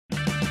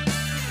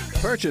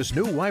Purchase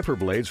new wiper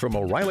blades from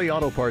O'Reilly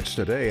Auto Parts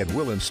today and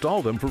we'll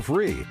install them for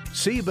free.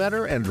 See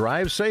better and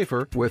drive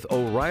safer with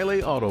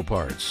O'Reilly Auto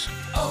Parts.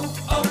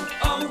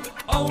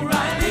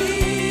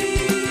 O'Reilly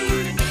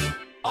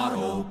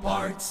Auto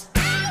Parts.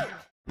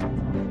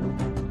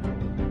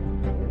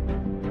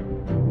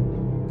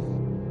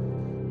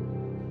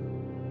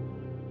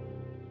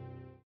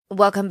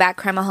 Welcome back,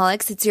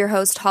 Crimeaholics. It's your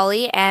host,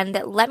 Holly, and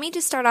let me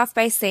just start off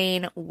by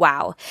saying,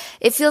 wow.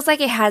 It feels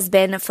like it has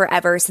been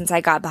forever since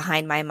I got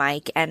behind my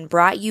mic and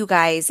brought you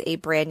guys a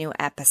brand new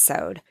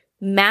episode.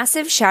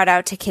 Massive shout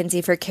out to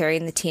Kinsey for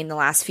carrying the team the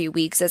last few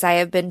weeks as I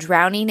have been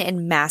drowning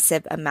in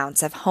massive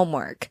amounts of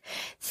homework.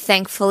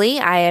 Thankfully,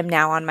 I am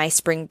now on my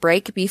spring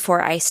break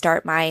before I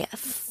start my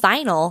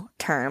final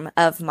term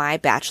of my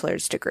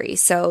bachelor's degree.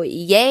 So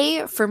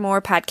yay for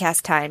more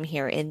podcast time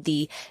here in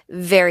the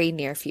very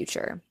near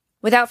future.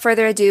 Without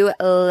further ado,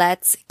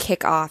 let's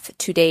kick off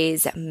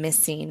today's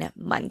Missing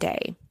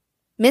Monday.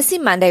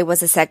 Missing Monday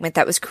was a segment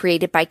that was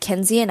created by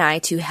Kinsey and I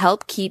to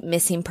help keep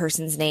missing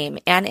persons' name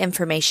and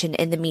information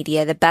in the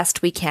media the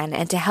best we can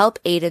and to help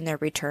aid in their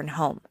return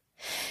home.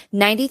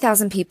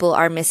 90,000 people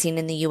are missing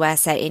in the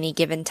U.S. at any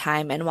given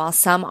time, and while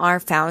some are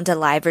found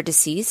alive or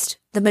deceased,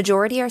 the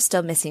majority are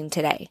still missing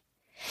today.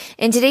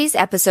 In today's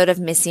episode of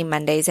Missing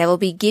Mondays, I will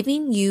be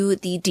giving you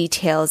the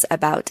details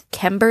about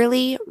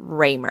Kimberly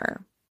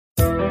Raymer.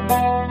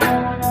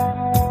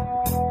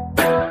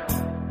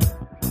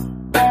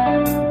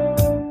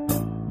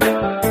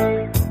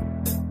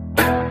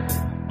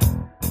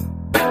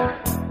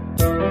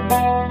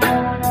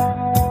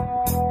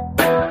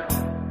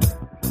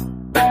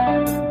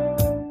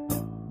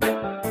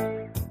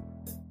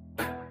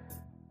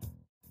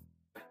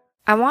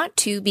 I want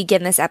to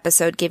begin this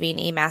episode giving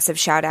a massive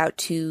shout out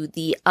to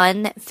the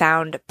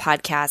Unfound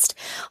podcast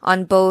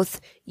on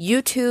both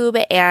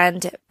YouTube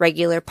and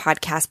regular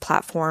podcast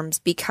platforms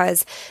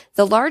because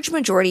the large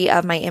majority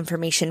of my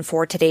information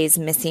for today's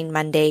Missing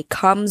Monday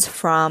comes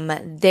from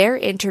their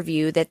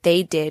interview that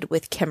they did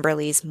with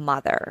Kimberly's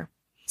mother.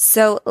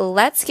 So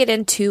let's get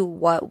into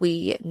what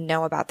we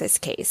know about this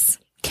case.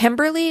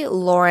 Kimberly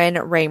Lauren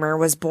Raymer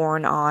was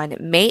born on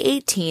May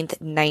 18th,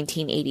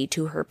 1980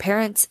 to her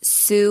parents,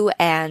 Sue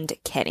and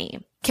Kenny.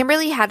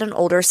 Kimberly had an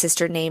older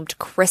sister named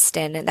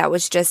Kristen that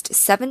was just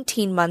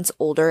 17 months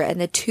older,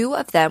 and the two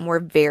of them were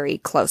very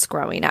close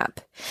growing up.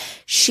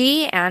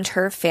 She and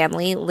her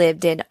family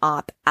lived in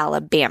Opp,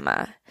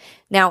 Alabama.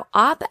 Now,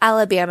 Opp,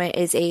 Alabama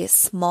is a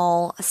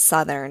small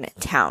southern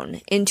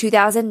town. In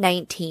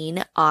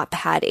 2019, Opp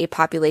had a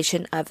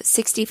population of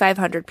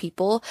 6,500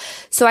 people,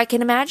 so I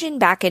can imagine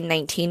back in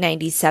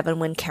 1997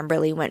 when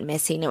Kimberly went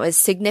missing, it was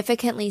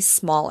significantly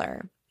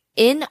smaller.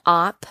 In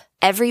Opp,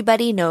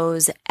 everybody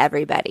knows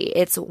everybody.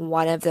 It's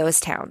one of those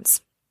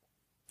towns.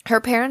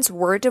 Her parents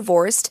were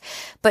divorced,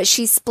 but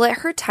she split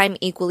her time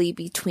equally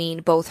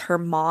between both her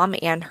mom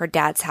and her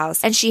dad's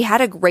house, and she had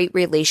a great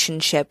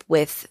relationship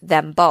with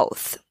them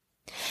both.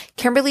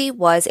 Kimberly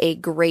was a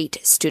great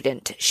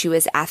student. She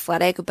was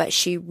athletic, but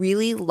she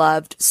really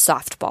loved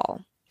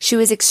softball. She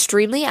was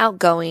extremely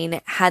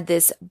outgoing, had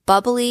this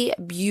bubbly,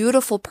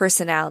 beautiful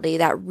personality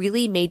that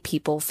really made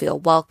people feel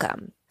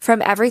welcome.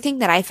 From everything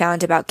that I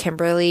found about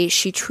Kimberly,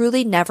 she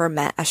truly never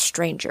met a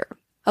stranger.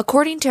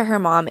 According to her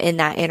mom in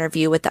that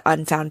interview with the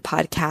Unfound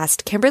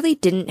podcast, Kimberly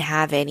didn't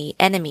have any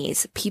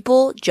enemies.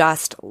 People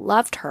just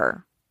loved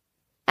her.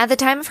 At the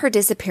time of her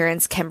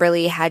disappearance,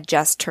 Kimberly had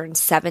just turned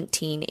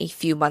 17 a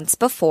few months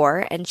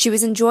before, and she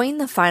was enjoying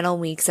the final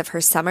weeks of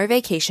her summer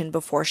vacation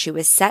before she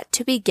was set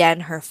to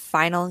begin her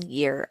final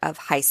year of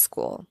high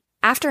school.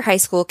 After high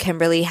school,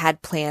 Kimberly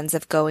had plans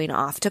of going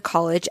off to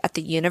college at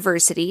the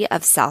University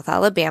of South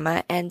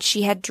Alabama, and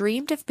she had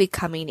dreamed of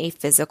becoming a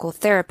physical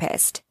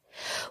therapist.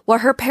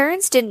 What her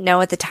parents didn't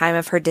know at the time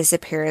of her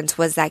disappearance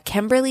was that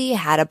Kimberly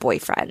had a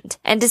boyfriend.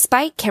 And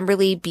despite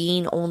Kimberly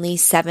being only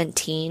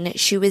 17,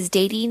 she was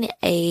dating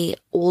an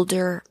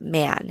older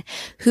man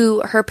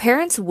who her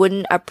parents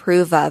wouldn't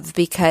approve of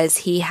because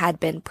he had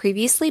been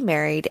previously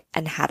married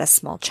and had a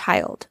small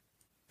child.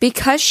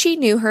 Because she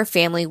knew her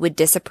family would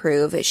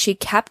disapprove, she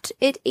kept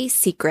it a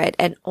secret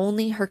and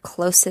only her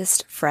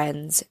closest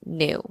friends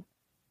knew.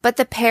 But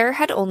the pair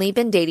had only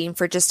been dating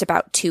for just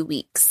about 2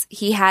 weeks.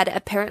 He had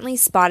apparently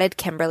spotted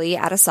Kimberly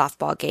at a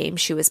softball game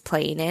she was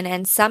playing in,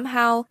 and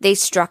somehow they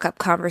struck up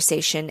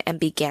conversation and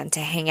began to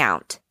hang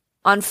out.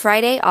 On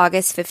Friday,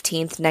 August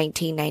 15th,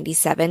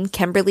 1997,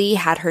 Kimberly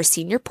had her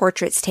senior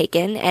portraits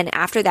taken, and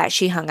after that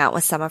she hung out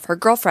with some of her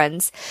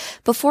girlfriends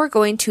before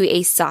going to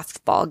a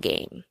softball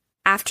game.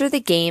 After the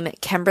game,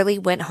 Kimberly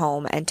went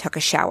home and took a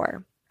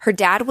shower. Her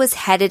dad was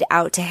headed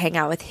out to hang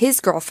out with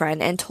his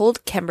girlfriend and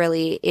told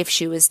Kimberly if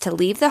she was to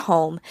leave the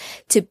home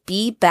to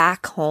be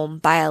back home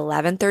by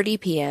 11:30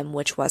 p.m.,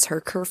 which was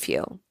her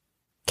curfew.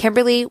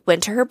 Kimberly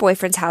went to her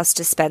boyfriend's house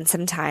to spend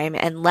some time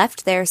and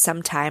left there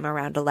sometime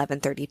around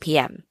 11:30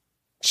 p.m.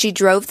 She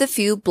drove the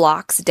few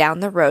blocks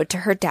down the road to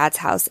her dad's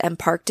house and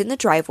parked in the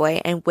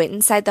driveway and went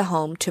inside the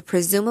home to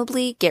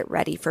presumably get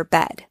ready for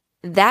bed.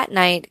 That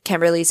night,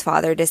 Kimberly's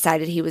father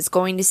decided he was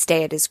going to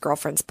stay at his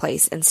girlfriend's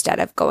place instead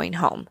of going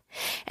home.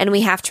 And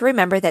we have to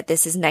remember that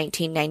this is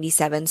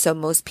 1997, so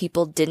most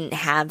people didn't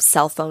have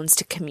cell phones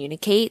to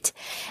communicate.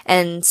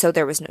 And so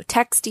there was no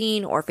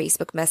texting or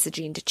Facebook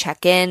messaging to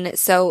check in.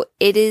 So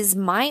it is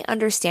my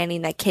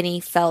understanding that Kenny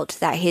felt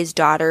that his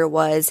daughter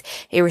was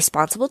a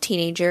responsible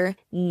teenager,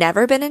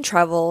 never been in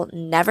trouble,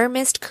 never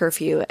missed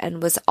curfew,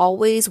 and was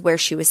always where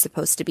she was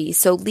supposed to be.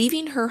 So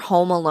leaving her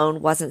home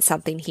alone wasn't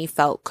something he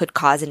felt could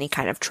cause any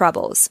kind of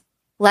troubles.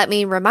 Let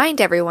me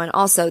remind everyone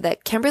also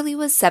that Kimberly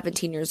was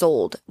 17 years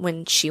old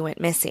when she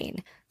went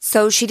missing,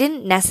 so she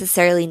didn't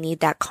necessarily need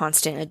that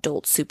constant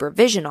adult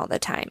supervision all the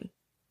time.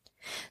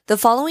 The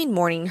following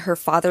morning, her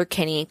father,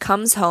 Kenny,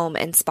 comes home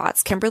and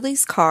spots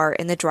Kimberly's car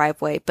in the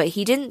driveway, but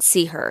he didn't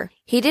see her.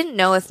 He didn't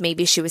know if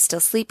maybe she was still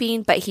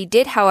sleeping, but he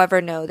did,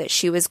 however, know that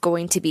she was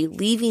going to be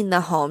leaving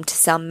the home to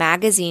sell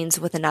magazines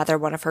with another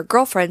one of her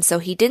girlfriends, so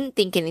he didn't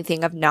think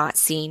anything of not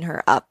seeing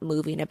her up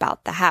moving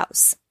about the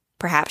house.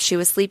 Perhaps she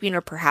was sleeping,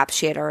 or perhaps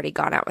she had already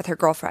gone out with her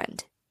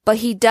girlfriend. But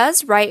he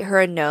does write her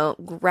a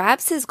note,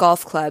 grabs his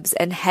golf clubs,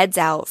 and heads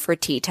out for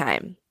tea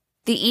time.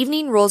 The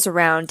evening rolls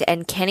around,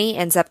 and Kenny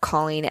ends up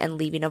calling and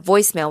leaving a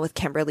voicemail with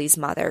Kimberly's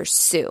mother,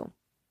 Sue.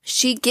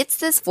 She gets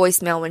this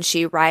voicemail when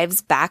she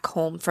arrives back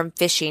home from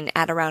fishing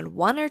at around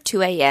 1 or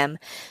 2 a.m.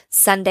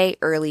 Sunday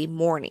early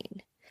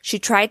morning. She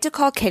tried to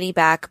call Kenny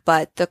back,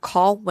 but the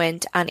call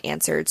went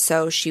unanswered,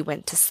 so she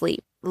went to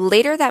sleep.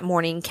 Later that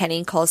morning,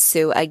 Kenny calls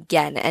Sue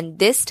again, and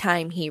this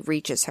time he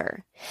reaches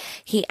her.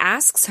 He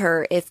asks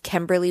her if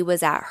Kimberly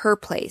was at her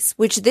place,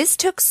 which this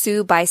took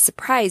Sue by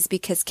surprise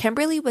because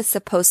Kimberly was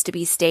supposed to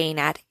be staying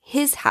at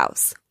his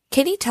house.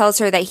 Kenny tells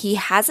her that he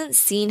hasn't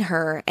seen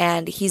her,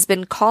 and he's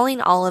been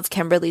calling all of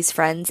Kimberly's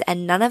friends,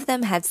 and none of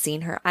them had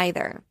seen her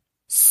either.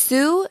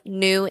 Sue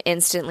knew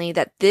instantly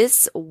that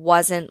this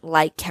wasn't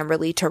like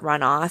Kimberly to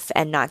run off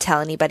and not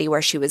tell anybody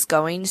where she was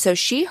going, so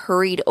she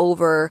hurried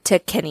over to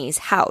Kenny's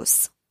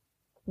house.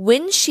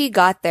 When she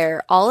got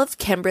there, all of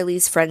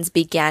Kimberly's friends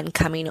began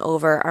coming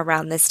over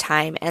around this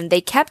time, and they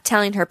kept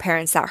telling her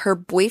parents that her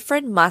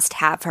boyfriend must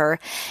have her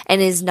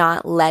and is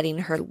not letting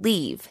her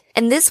leave.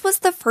 And this was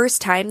the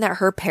first time that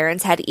her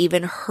parents had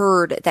even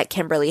heard that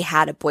Kimberly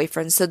had a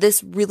boyfriend, so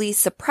this really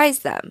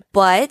surprised them.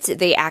 But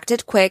they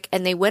acted quick,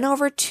 and they went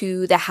over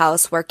to the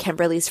house where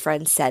Kimberly's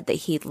friends said that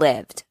he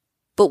lived.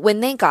 But when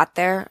they got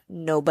there,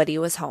 nobody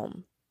was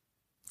home.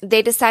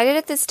 They decided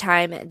at this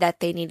time that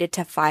they needed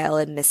to file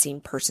a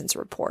missing persons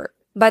report.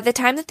 By the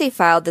time that they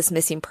filed this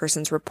missing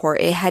persons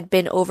report, it had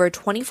been over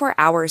 24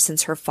 hours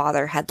since her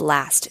father had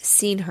last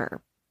seen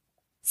her.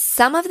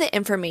 Some of the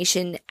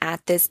information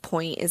at this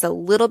point is a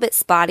little bit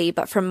spotty,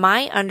 but from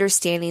my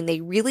understanding, they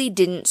really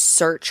didn't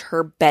search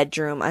her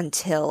bedroom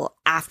until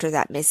after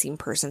that missing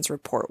persons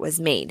report was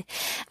made.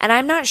 And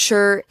I'm not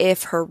sure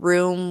if her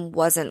room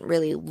wasn't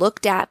really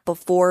looked at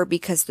before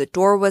because the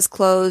door was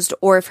closed,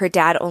 or if her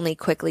dad only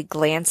quickly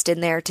glanced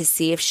in there to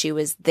see if she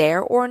was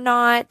there or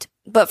not.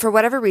 But for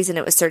whatever reason,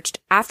 it was searched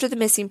after the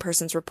missing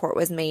persons report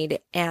was made,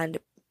 and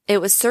it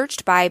was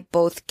searched by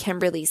both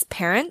Kimberly's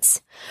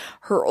parents,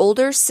 her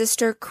older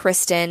sister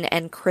Kristen,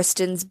 and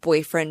Kristen's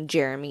boyfriend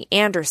Jeremy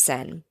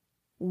Anderson.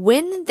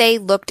 When they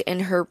looked in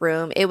her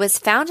room, it was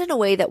found in a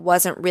way that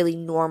wasn't really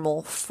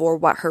normal for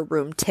what her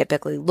room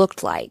typically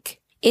looked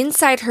like.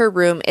 Inside her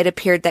room, it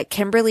appeared that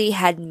Kimberly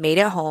had made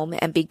it home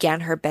and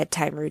began her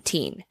bedtime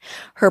routine.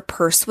 Her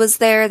purse was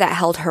there that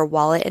held her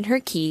wallet and her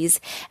keys,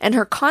 and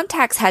her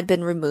contacts had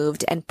been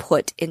removed and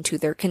put into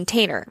their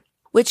container,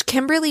 which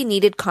Kimberly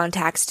needed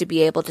contacts to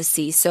be able to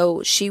see,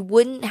 so she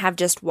wouldn't have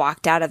just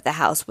walked out of the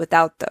house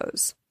without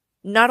those.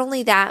 Not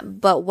only that,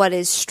 but what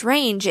is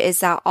strange is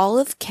that all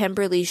of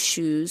Kimberly's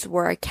shoes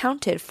were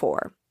accounted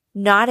for.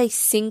 Not a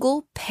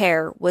single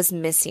pair was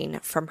missing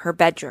from her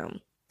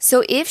bedroom.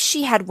 So if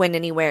she had went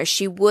anywhere,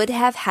 she would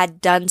have had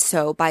done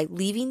so by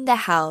leaving the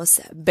house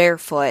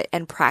barefoot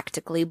and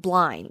practically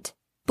blind.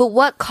 But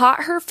what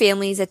caught her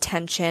family's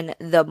attention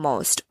the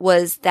most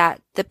was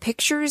that the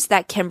pictures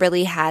that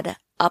Kimberly had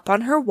up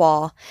on her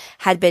wall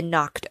had been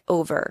knocked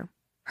over.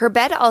 Her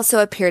bed also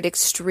appeared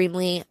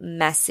extremely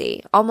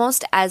messy,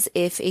 almost as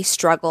if a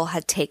struggle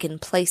had taken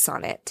place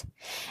on it.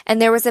 And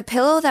there was a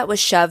pillow that was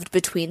shoved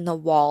between the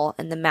wall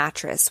and the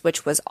mattress,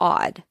 which was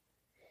odd.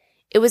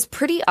 It was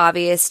pretty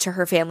obvious to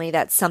her family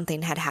that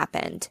something had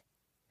happened.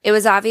 It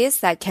was obvious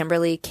that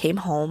Kimberly came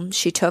home,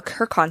 she took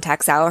her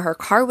contacts out, her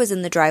car was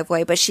in the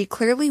driveway, but she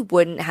clearly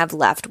wouldn't have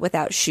left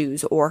without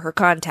shoes or her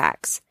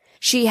contacts.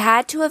 She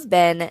had to have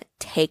been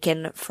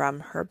taken from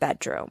her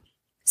bedroom.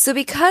 So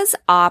because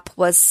Opp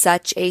was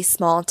such a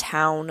small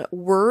town,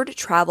 word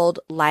traveled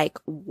like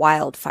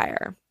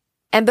wildfire.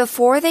 And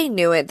before they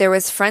knew it, there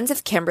was friends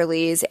of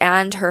Kimberly's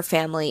and her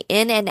family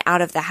in and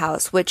out of the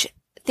house, which,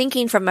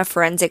 thinking from a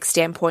forensic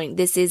standpoint,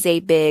 this is a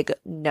big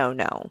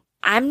no-no.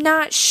 I'm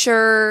not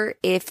sure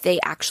if they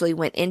actually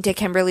went into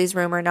Kimberly's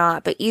room or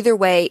not, but either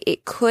way,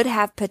 it could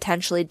have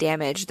potentially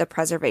damaged the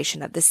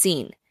preservation of the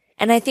scene.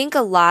 And I think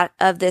a lot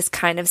of this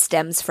kind of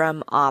stems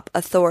from Opp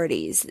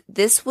authorities.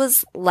 This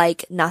was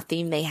like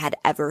nothing they had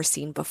ever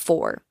seen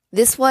before.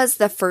 This was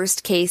the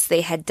first case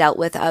they had dealt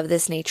with of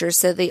this nature,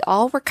 so they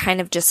all were kind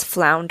of just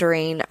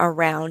floundering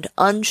around,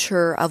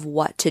 unsure of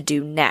what to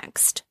do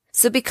next.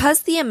 So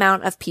because the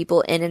amount of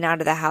people in and out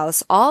of the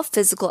house, all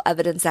physical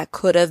evidence that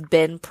could have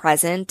been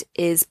present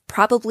is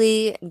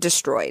probably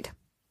destroyed.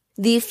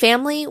 The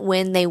family,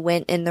 when they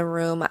went in the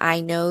room,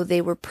 I know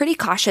they were pretty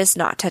cautious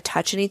not to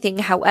touch anything.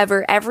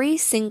 However, every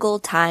single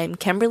time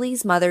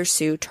Kimberly's mother,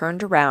 Sue,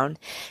 turned around,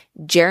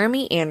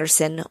 Jeremy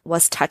Anderson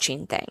was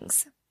touching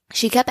things.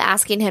 She kept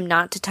asking him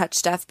not to touch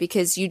stuff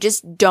because you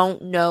just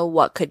don't know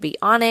what could be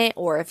on it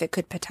or if it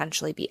could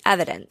potentially be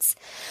evidence.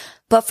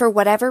 But for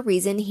whatever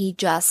reason, he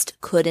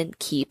just couldn't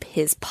keep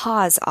his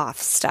paws off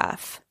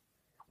stuff.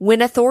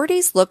 When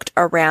authorities looked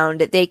around,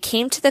 they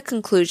came to the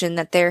conclusion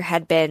that there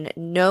had been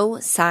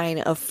no sign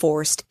of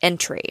forced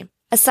entry.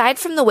 Aside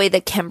from the way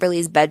that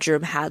Kimberly's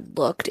bedroom had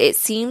looked, it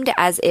seemed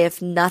as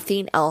if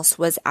nothing else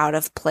was out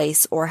of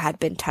place or had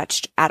been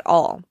touched at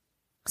all.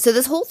 So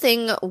this whole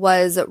thing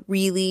was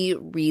really,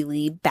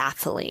 really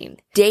baffling.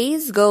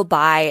 Days go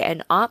by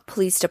and Ott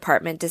Police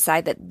Department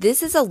decide that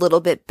this is a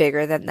little bit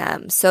bigger than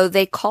them. So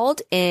they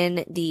called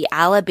in the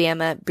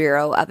Alabama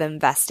Bureau of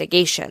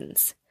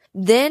Investigations.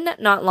 Then,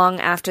 not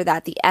long after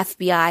that, the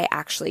FBI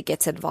actually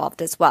gets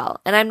involved as well.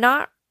 And I'm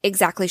not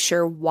exactly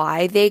sure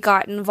why they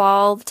got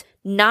involved.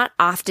 Not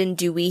often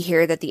do we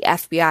hear that the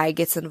FBI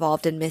gets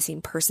involved in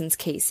missing persons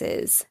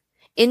cases.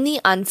 In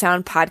the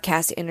Unfound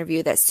podcast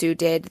interview that Sue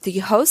did, the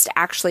host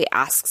actually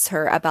asks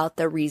her about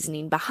the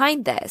reasoning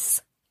behind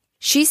this.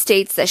 She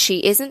states that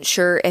she isn't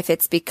sure if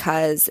it's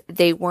because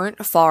they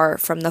weren't far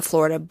from the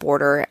Florida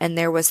border and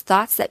there was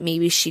thoughts that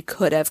maybe she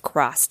could have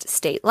crossed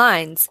state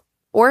lines,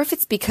 or if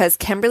it's because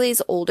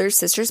Kimberly's older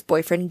sister's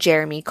boyfriend,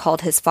 Jeremy,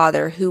 called his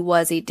father, who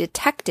was a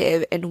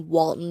detective in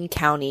Walton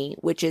County,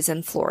 which is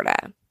in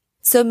Florida.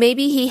 So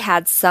maybe he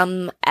had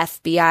some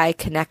FBI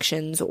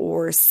connections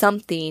or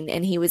something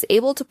and he was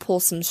able to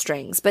pull some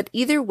strings. But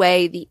either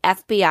way, the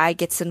FBI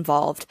gets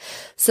involved.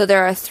 So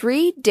there are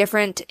 3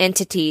 different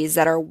entities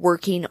that are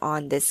working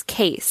on this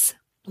case.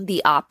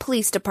 The Ott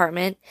Police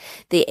Department,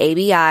 the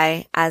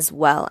ABI, as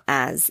well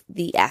as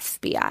the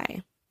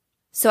FBI.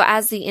 So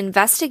as the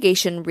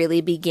investigation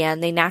really began,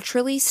 they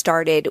naturally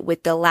started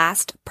with the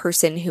last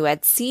person who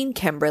had seen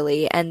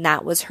Kimberly, and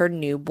that was her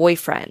new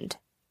boyfriend.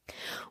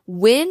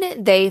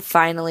 When they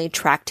finally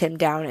tracked him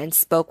down and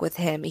spoke with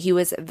him, he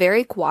was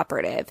very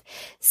cooperative,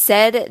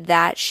 said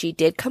that she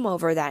did come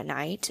over that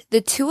night. The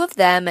 2 of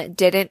them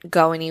didn't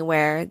go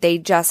anywhere. They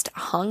just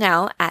hung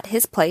out at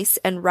his place,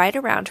 and right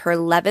around her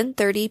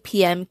 11:30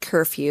 p.m.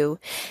 curfew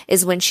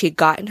is when she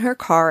got in her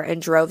car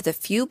and drove the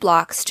few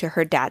blocks to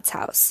her dad's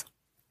house.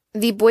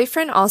 The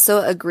boyfriend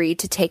also agreed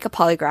to take a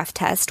polygraph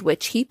test,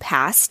 which he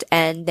passed,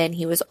 and then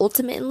he was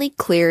ultimately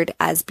cleared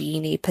as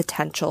being a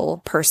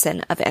potential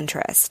person of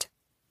interest.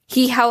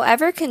 He,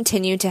 however,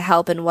 continued to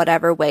help in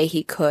whatever way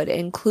he could,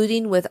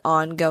 including with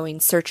ongoing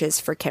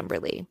searches for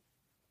Kimberly.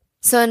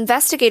 So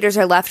investigators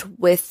are left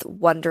with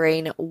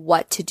wondering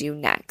what to do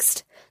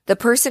next. The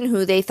person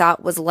who they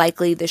thought was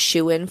likely the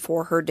shoo-in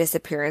for her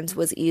disappearance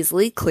was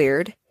easily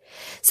cleared.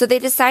 So they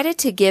decided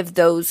to give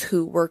those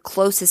who were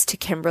closest to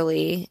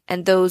Kimberly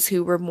and those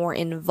who were more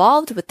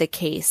involved with the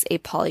case a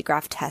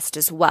polygraph test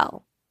as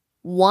well.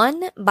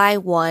 One by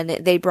one,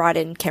 they brought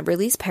in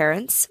Kimberly's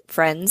parents,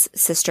 friends,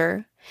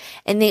 sister,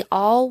 and they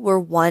all were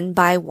one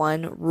by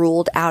one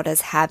ruled out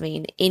as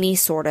having any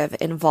sort of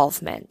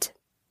involvement.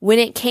 When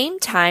it came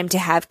time to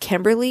have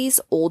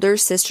Kimberly's older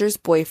sister's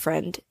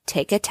boyfriend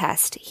take a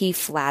test, he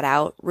flat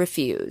out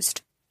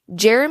refused.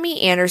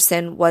 Jeremy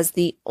Anderson was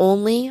the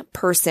only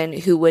person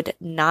who would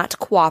not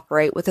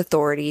cooperate with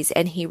authorities,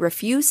 and he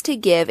refused to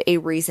give a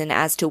reason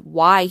as to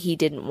why he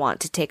didn't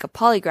want to take a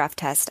polygraph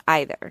test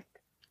either.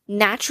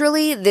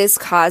 Naturally, this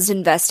caused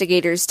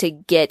investigators to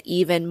get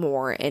even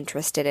more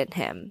interested in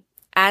him.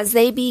 As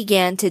they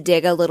began to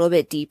dig a little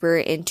bit deeper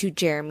into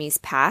Jeremy's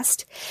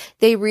past,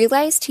 they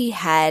realized he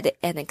had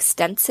an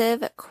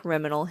extensive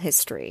criminal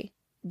history.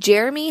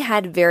 Jeremy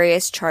had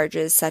various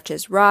charges such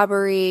as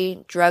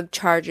robbery, drug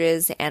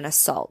charges, and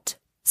assault.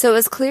 So it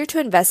was clear to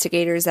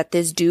investigators that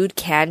this dude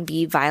can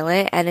be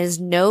violent and is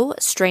no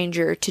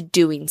stranger to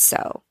doing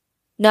so.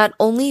 Not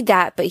only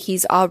that, but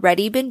he's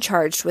already been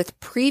charged with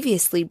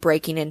previously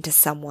breaking into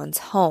someone's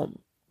home.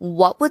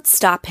 What would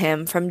stop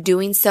him from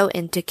doing so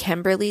into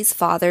Kimberly's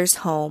father's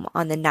home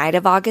on the night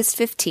of August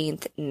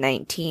 15th,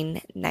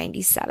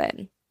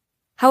 1997?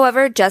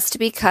 However, just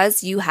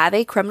because you have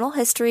a criminal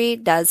history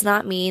does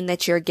not mean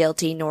that you're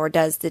guilty, nor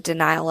does the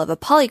denial of a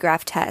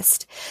polygraph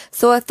test.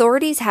 So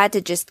authorities had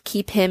to just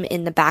keep him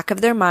in the back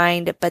of their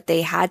mind, but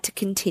they had to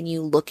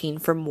continue looking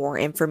for more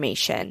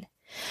information.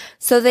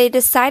 So they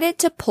decided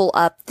to pull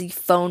up the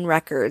phone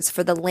records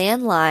for the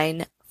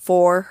landline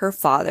for her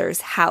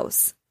father's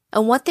house.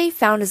 And what they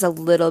found is a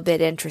little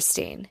bit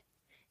interesting.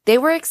 They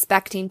were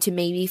expecting to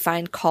maybe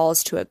find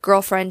calls to a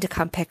girlfriend to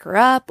come pick her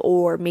up,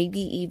 or maybe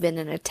even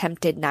an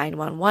attempted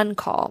 911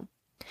 call.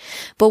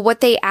 But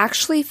what they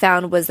actually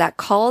found was that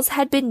calls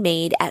had been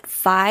made at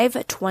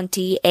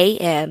 5:20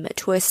 a.m.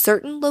 to a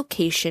certain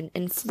location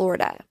in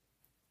Florida.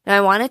 Now,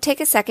 I want to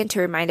take a second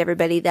to remind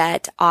everybody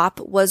that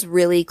Opp was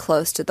really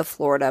close to the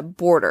Florida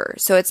border,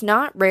 so it's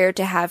not rare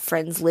to have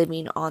friends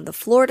living on the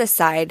Florida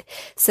side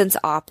since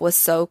Opp was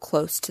so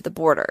close to the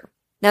border.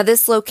 Now,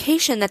 this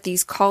location that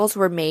these calls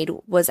were made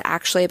was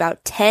actually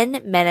about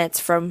 10 minutes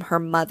from her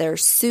mother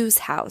Sue's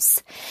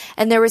house,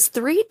 and there was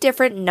 3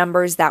 different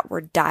numbers that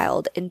were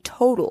dialed in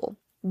total.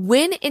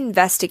 When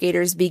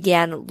investigators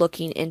began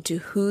looking into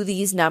who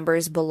these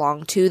numbers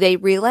belonged to, they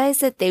realized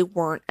that they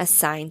weren't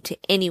assigned to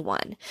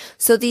anyone,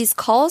 so these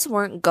calls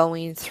weren't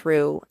going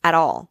through at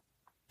all.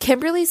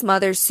 Kimberly's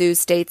mother, Sue,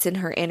 states in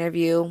her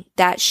interview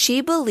that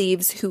she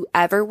believes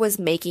whoever was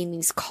making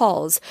these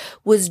calls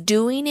was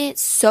doing it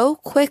so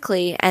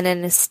quickly and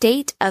in a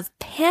state of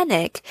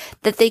panic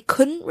that they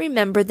couldn't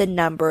remember the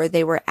number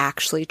they were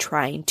actually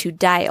trying to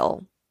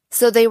dial.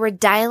 So they were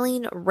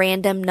dialing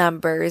random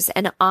numbers,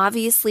 and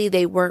obviously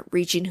they weren't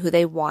reaching who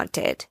they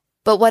wanted.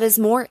 But what is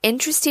more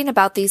interesting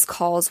about these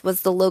calls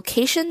was the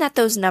location that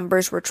those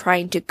numbers were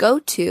trying to go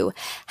to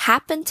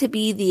happened to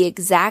be the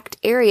exact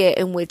area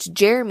in which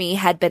Jeremy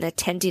had been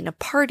attending a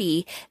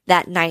party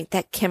that night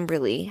that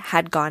Kimberly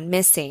had gone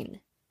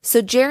missing.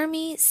 So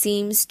Jeremy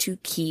seems to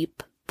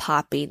keep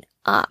popping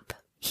up.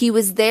 He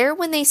was there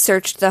when they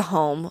searched the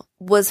home,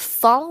 was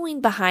following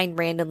behind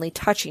randomly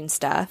touching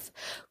stuff,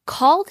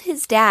 called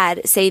his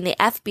dad saying the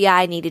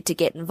FBI needed to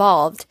get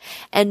involved,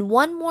 and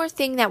one more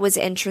thing that was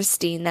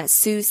interesting that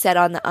Sue said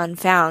on the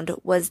Unfound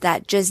was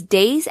that just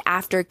days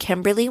after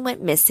Kimberly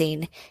went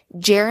missing,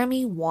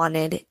 Jeremy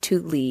wanted to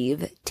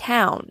leave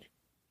town.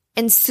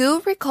 And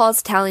Sue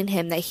recalls telling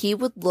him that he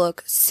would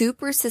look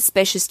super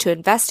suspicious to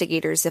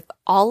investigators if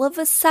all of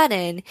a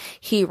sudden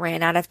he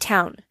ran out of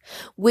town,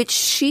 which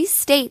she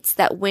states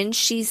that when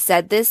she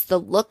said this, the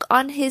look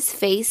on his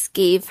face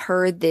gave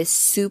her this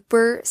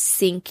super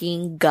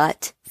sinking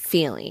gut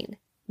feeling.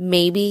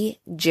 Maybe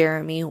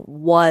Jeremy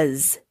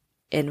was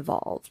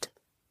involved.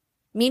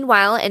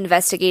 Meanwhile,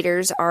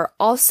 investigators are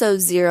also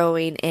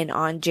zeroing in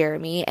on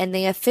Jeremy, and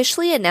they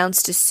officially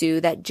announced to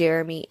Sue that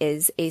Jeremy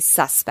is a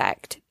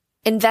suspect.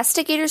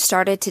 Investigators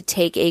started to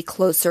take a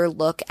closer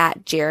look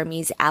at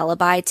Jeremy's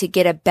alibi to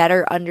get a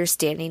better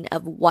understanding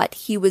of what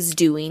he was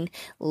doing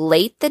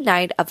late the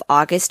night of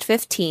August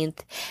 15th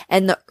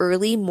and the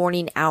early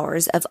morning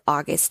hours of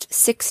August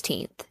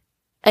 16th.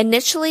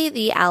 Initially,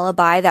 the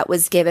alibi that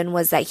was given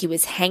was that he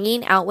was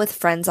hanging out with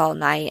friends all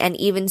night, and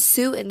even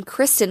Sue and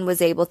Kristen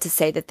was able to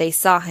say that they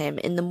saw him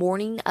in the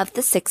morning of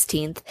the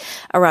 16th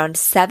around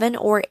 7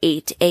 or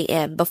 8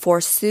 a.m. before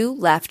Sue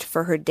left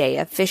for her day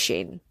of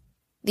fishing.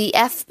 The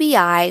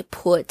FBI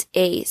put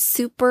a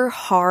super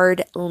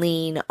hard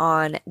lean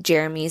on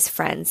Jeremy's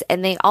friends,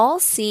 and they all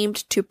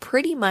seemed to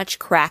pretty much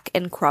crack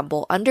and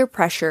crumble under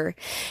pressure,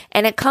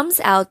 and it comes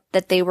out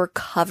that they were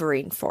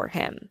covering for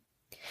him.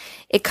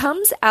 It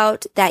comes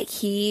out that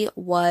he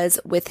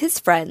was with his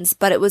friends,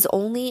 but it was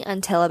only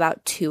until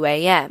about 2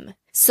 a.m.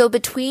 So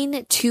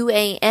between 2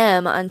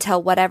 a.m.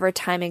 until whatever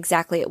time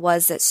exactly it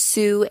was that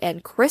Sue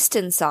and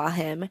Kristen saw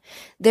him,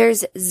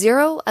 there's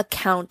zero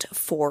account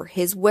for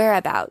his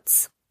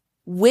whereabouts.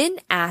 When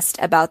asked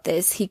about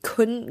this, he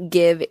couldn't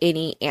give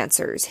any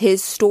answers.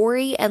 His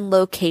story and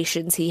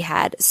locations he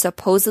had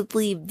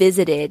supposedly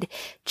visited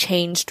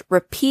changed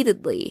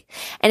repeatedly,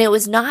 and it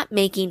was not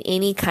making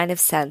any kind of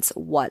sense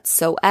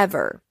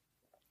whatsoever.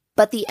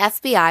 But the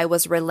FBI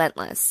was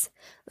relentless.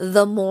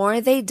 The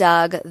more they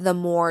dug, the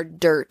more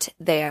dirt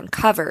they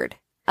uncovered.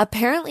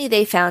 Apparently,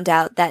 they found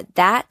out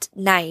that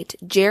night,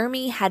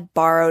 Jeremy had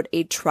borrowed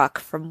a truck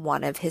from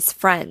one of his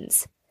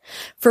friends.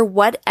 For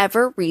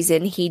whatever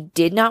reason, he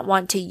did not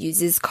want to use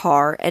his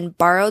car and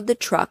borrowed the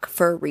truck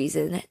for a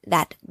reason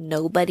that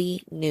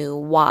nobody knew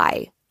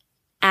why.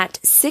 At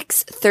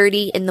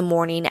 6:30 in the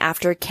morning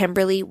after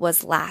Kimberly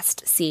was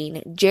last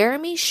seen,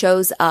 Jeremy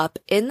shows up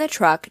in the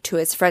truck to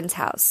his friend's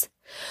house,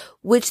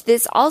 which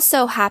this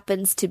also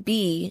happens to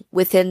be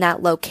within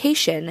that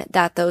location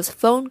that those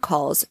phone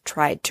calls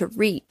tried to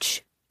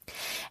reach.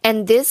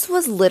 And this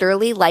was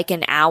literally like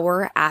an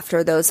hour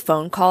after those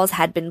phone calls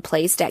had been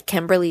placed at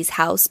Kimberly's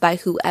house by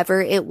whoever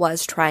it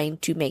was trying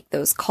to make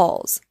those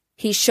calls.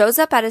 He shows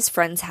up at his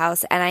friend's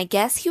house, and I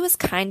guess he was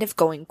kind of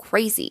going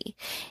crazy.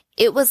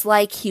 It was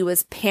like he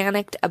was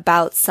panicked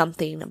about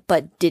something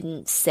but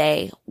didn't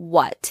say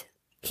what.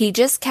 He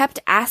just kept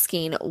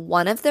asking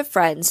one of the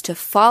friends to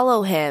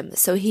follow him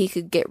so he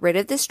could get rid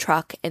of this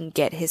truck and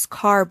get his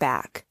car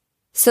back.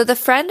 So the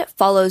friend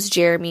follows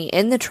Jeremy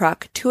in the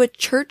truck to a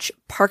church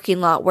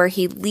parking lot where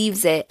he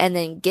leaves it and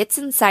then gets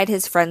inside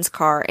his friend's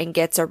car and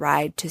gets a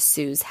ride to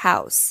Sue's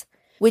house,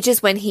 which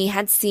is when he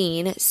had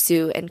seen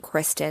Sue and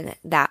Kristen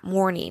that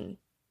morning.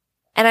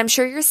 And I'm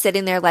sure you're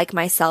sitting there like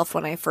myself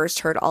when I first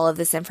heard all of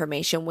this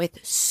information with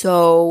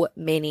so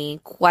many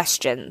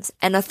questions,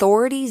 and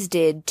authorities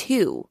did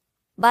too.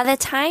 By the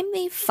time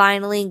they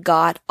finally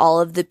got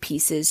all of the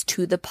pieces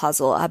to the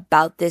puzzle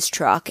about this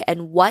truck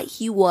and what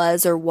he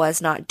was or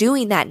was not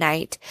doing that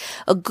night,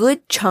 a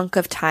good chunk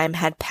of time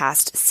had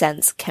passed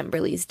since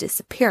Kimberly's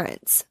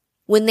disappearance.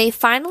 When they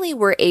finally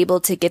were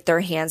able to get their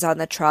hands on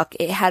the truck,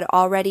 it had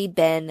already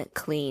been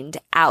cleaned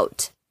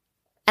out.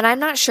 And I'm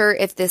not sure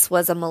if this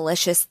was a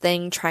malicious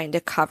thing trying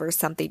to cover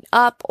something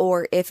up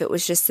or if it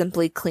was just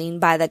simply cleaned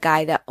by the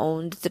guy that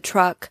owned the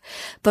truck.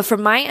 But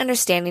from my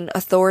understanding,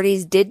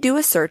 authorities did do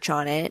a search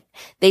on it.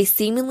 They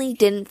seemingly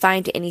didn't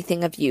find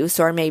anything of use,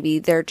 or maybe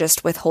they're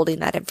just withholding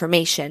that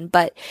information,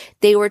 but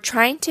they were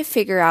trying to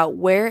figure out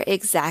where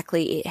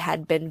exactly it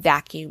had been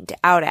vacuumed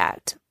out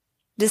at.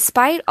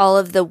 Despite all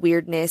of the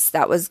weirdness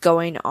that was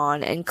going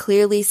on and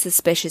clearly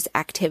suspicious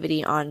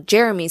activity on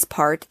Jeremy's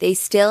part, they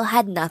still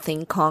had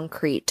nothing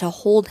concrete to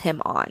hold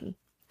him on.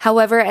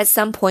 However, at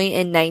some point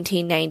in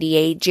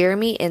 1998,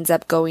 Jeremy ends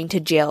up going to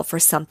jail for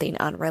something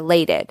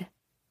unrelated.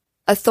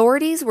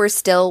 Authorities were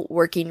still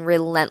working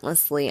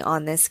relentlessly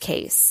on this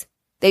case.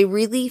 They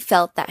really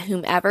felt that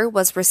whomever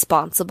was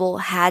responsible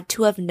had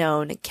to have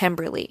known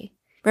Kimberly.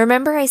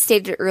 Remember, I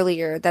stated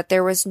earlier that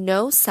there was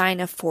no sign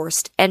of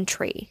forced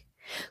entry.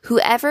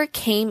 Whoever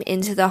came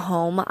into the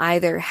home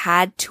either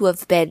had to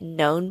have been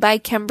known by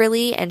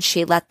Kimberly and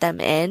she let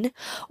them in,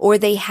 or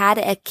they had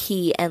a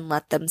key and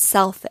let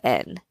themselves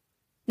in.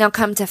 Now,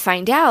 come to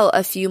find out,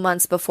 a few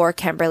months before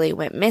Kimberly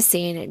went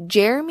missing,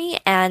 Jeremy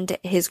and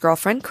his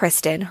girlfriend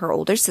Kristen, her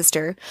older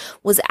sister,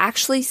 was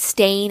actually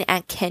staying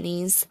at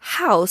Kenny's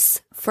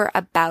house for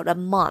about a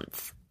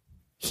month.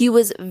 He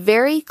was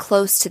very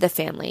close to the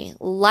family,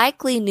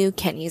 likely knew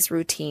Kenny's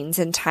routines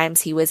and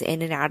times he was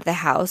in and out of the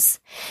house.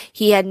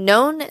 He had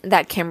known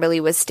that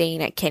Kimberly was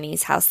staying at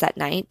Kenny's house that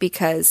night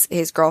because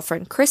his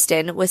girlfriend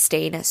Kristen was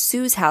staying at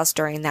Sue's house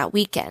during that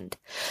weekend.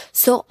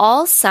 So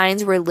all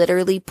signs were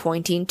literally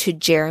pointing to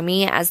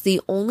Jeremy as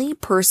the only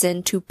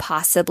person to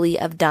possibly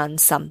have done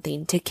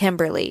something to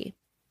Kimberly.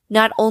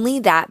 Not only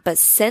that, but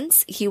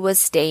since he was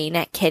staying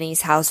at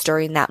Kenny's house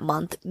during that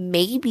month,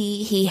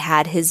 maybe he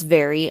had his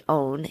very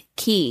own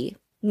key.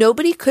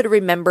 Nobody could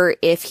remember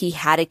if he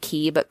had a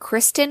key, but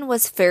Kristen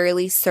was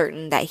fairly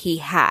certain that he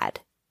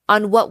had.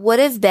 On what would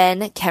have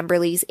been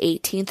Kimberly's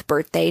 18th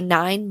birthday,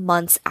 9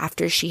 months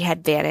after she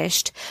had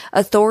vanished,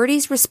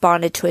 authorities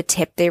responded to a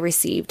tip they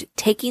received,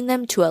 taking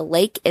them to a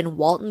lake in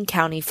Walton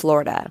County,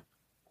 Florida.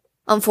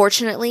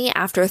 Unfortunately,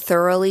 after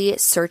thoroughly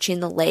searching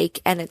the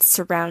lake and its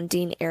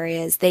surrounding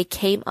areas, they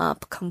came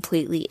up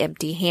completely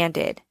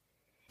empty-handed.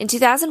 In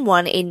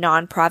 2001, a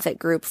nonprofit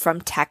group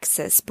from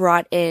Texas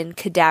brought in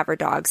cadaver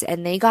dogs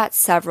and they got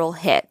several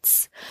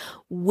hits.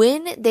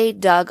 When they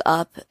dug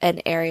up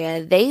an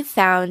area, they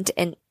found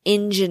an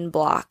engine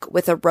block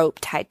with a rope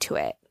tied to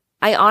it.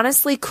 I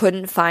honestly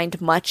couldn't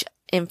find much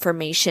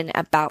information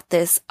about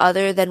this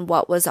other than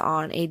what was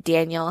on a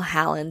Danielle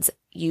Hallen's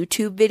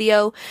YouTube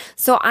video,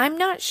 so I'm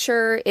not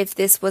sure if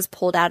this was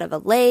pulled out of a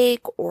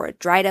lake or a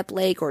dried up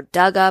lake or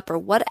dug up or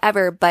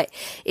whatever, but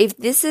if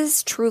this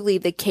is truly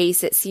the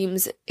case, it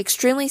seems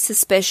extremely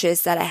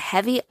suspicious that a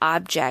heavy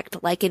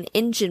object like an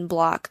engine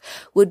block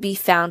would be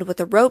found with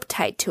a rope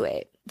tied to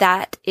it.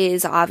 That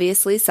is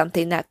obviously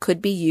something that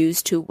could be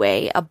used to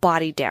weigh a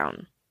body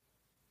down.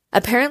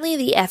 Apparently,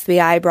 the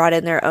FBI brought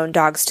in their own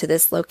dogs to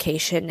this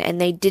location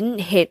and they didn't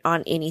hit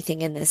on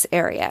anything in this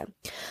area.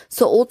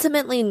 So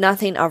ultimately,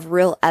 nothing of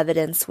real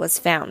evidence was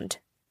found.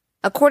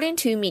 According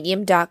to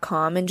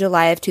Medium.com, in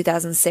July of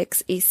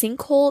 2006, a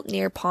sinkhole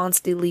near Ponce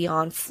de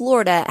Leon,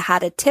 Florida,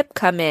 had a tip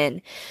come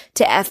in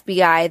to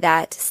FBI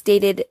that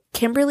stated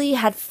Kimberly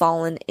had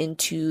fallen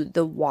into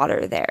the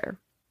water there.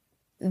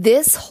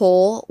 This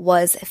hole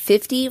was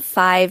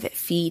 55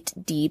 feet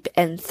deep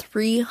and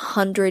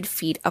 300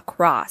 feet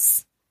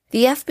across.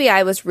 The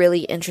FBI was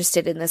really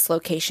interested in this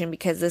location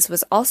because this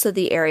was also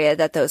the area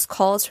that those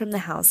calls from the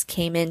house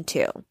came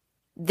into.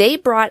 They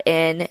brought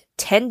in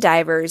 10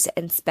 divers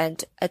and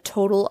spent a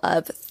total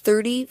of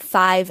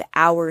 35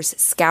 hours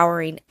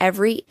scouring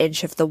every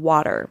inch of the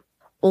water,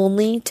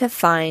 only to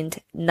find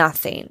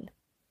nothing.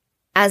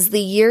 As the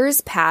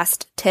years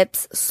passed,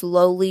 tips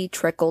slowly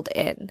trickled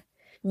in.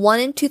 One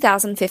in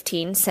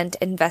 2015 sent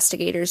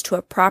investigators to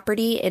a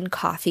property in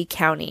Coffee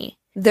County.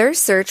 Their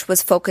search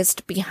was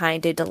focused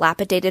behind a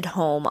dilapidated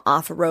home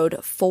off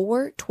Road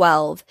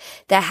 412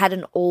 that had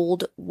an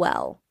old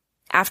well.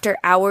 After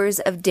hours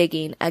of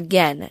digging,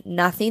 again,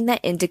 nothing that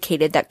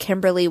indicated that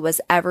Kimberly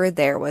was ever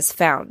there was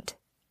found.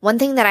 One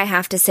thing that I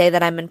have to say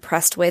that I'm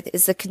impressed with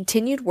is the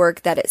continued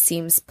work that it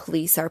seems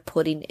police are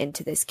putting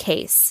into this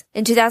case.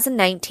 In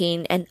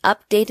 2019, an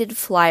updated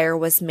flyer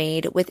was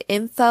made with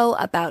info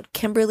about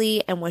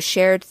Kimberly and was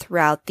shared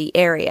throughout the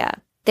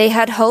area. They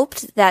had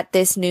hoped that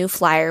this new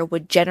flyer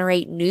would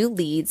generate new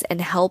leads and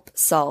help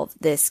solve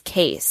this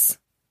case.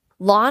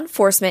 Law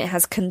enforcement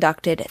has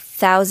conducted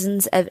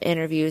thousands of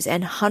interviews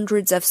and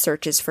hundreds of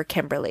searches for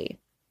Kimberly.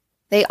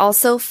 They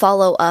also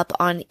follow up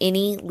on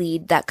any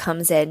lead that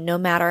comes in, no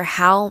matter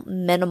how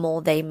minimal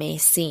they may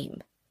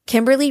seem.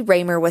 Kimberly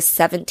Raymer was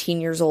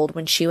 17 years old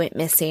when she went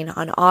missing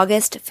on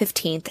August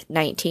 15,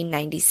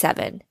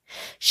 1997.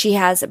 She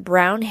has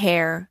brown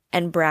hair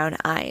and brown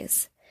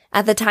eyes.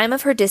 At the time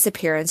of her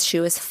disappearance, she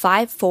was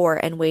 5'4"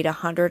 and weighed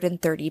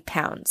 130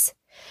 pounds.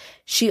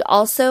 She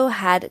also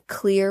had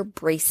clear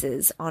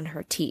braces on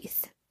her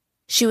teeth.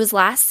 She was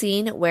last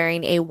seen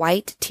wearing a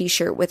white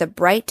t-shirt with a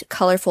bright,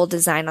 colorful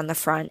design on the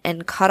front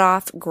and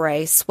cut-off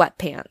gray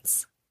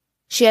sweatpants.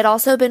 She had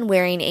also been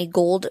wearing a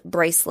gold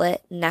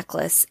bracelet,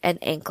 necklace, and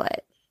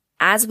anklet.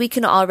 As we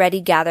can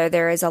already gather,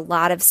 there is a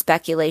lot of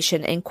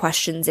speculation and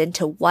questions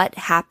into what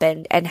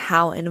happened and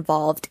how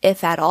involved,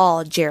 if at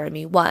all,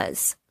 Jeremy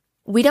was.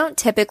 We don't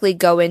typically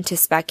go into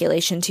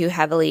speculation too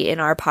heavily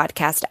in our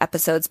podcast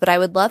episodes, but I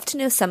would love to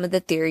know some of the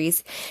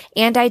theories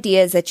and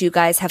ideas that you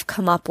guys have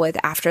come up with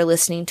after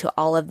listening to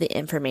all of the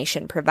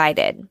information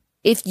provided.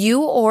 If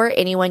you or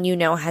anyone you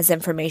know has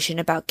information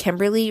about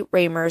Kimberly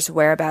Raymer's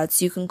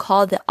whereabouts, you can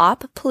call the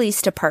Opp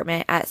Police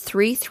Department at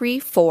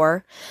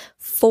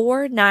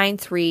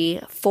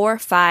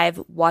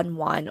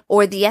 334-493-4511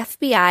 or the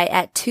FBI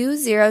at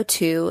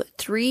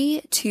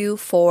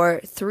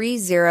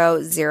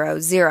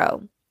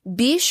 202-324-3000.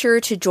 Be sure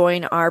to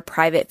join our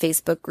private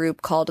Facebook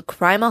group called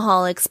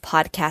Crimeaholics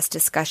Podcast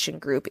Discussion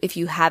Group if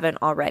you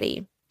haven't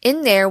already.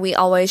 In there, we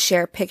always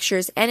share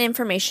pictures and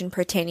information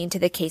pertaining to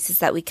the cases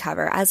that we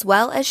cover, as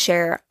well as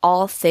share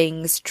all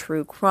things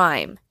true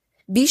crime.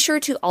 Be sure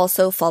to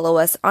also follow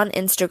us on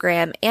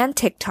Instagram and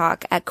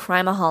TikTok at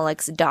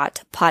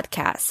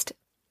crimeaholics.podcast.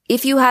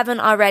 If you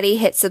haven't already,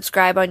 hit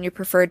subscribe on your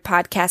preferred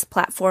podcast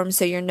platform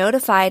so you're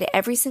notified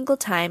every single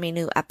time a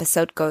new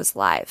episode goes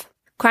live.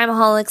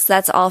 Crimeaholics,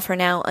 that's all for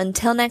now.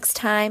 Until next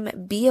time,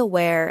 be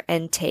aware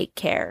and take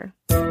care.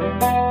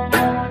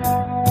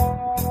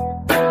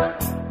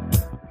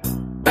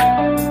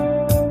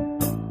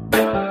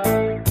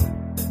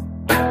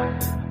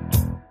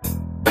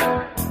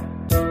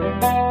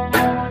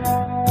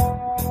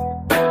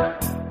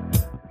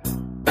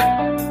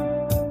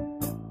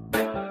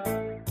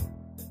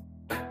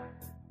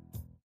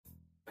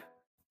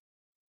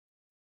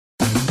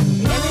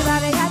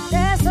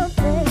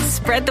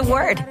 Spread the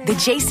word. The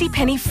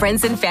JCPenney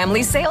Friends and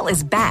Family Sale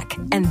is back.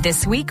 And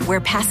this week,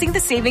 we're passing the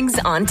savings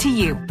on to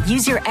you.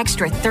 Use your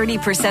extra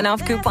 30%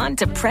 off coupon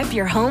to prep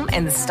your home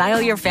and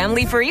style your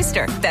family for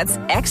Easter. That's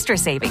extra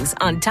savings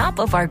on top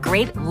of our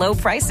great low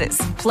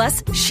prices.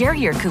 Plus, share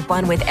your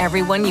coupon with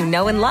everyone you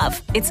know and love.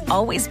 It's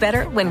always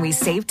better when we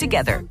save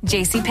together.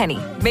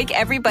 JCPenney. Make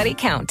everybody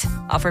count.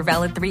 Offer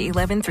valid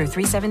 3/11 through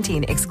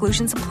 3/17.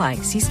 Exclusions apply.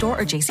 See store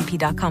or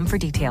jcp.com for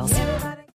details.